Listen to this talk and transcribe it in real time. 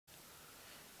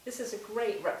This is a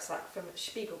great rucksack from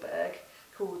Spiegelberg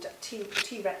called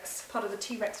TRex, part of the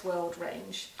TRex World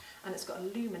range, and it's got a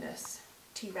luminous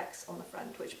TRex on the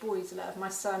front, which boys love. My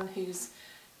son, who's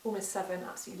almost 7,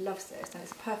 absolutely loves this, and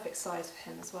it's a perfect size for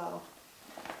him as well.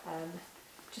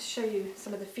 Just show you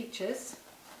some of the features.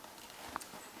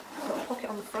 Got a pocket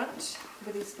on the front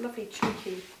with these lovely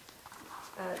chunky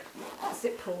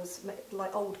zip pulls,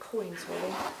 like old coins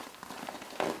really.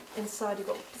 Inside you've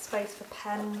got space for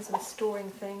pens and storing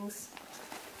things.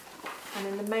 And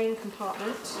in the main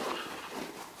compartment,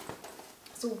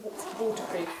 it's all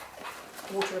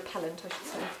waterproof, water repellent I should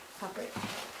say, fabric.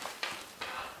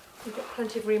 You've got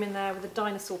plenty of room in there with a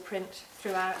dinosaur print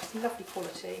throughout, it's lovely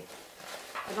quality.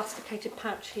 Elasticated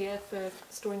pouch here for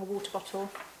storing a water bottle.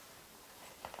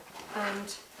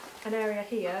 And an area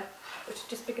here which is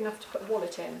just big enough to put a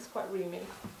wallet in, it's quite roomy.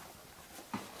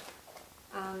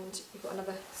 And you've got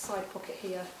another side pocket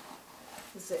here,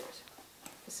 zipped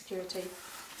for security.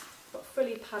 Got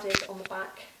fully padded on the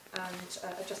back and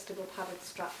adjustable padded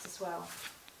straps as well.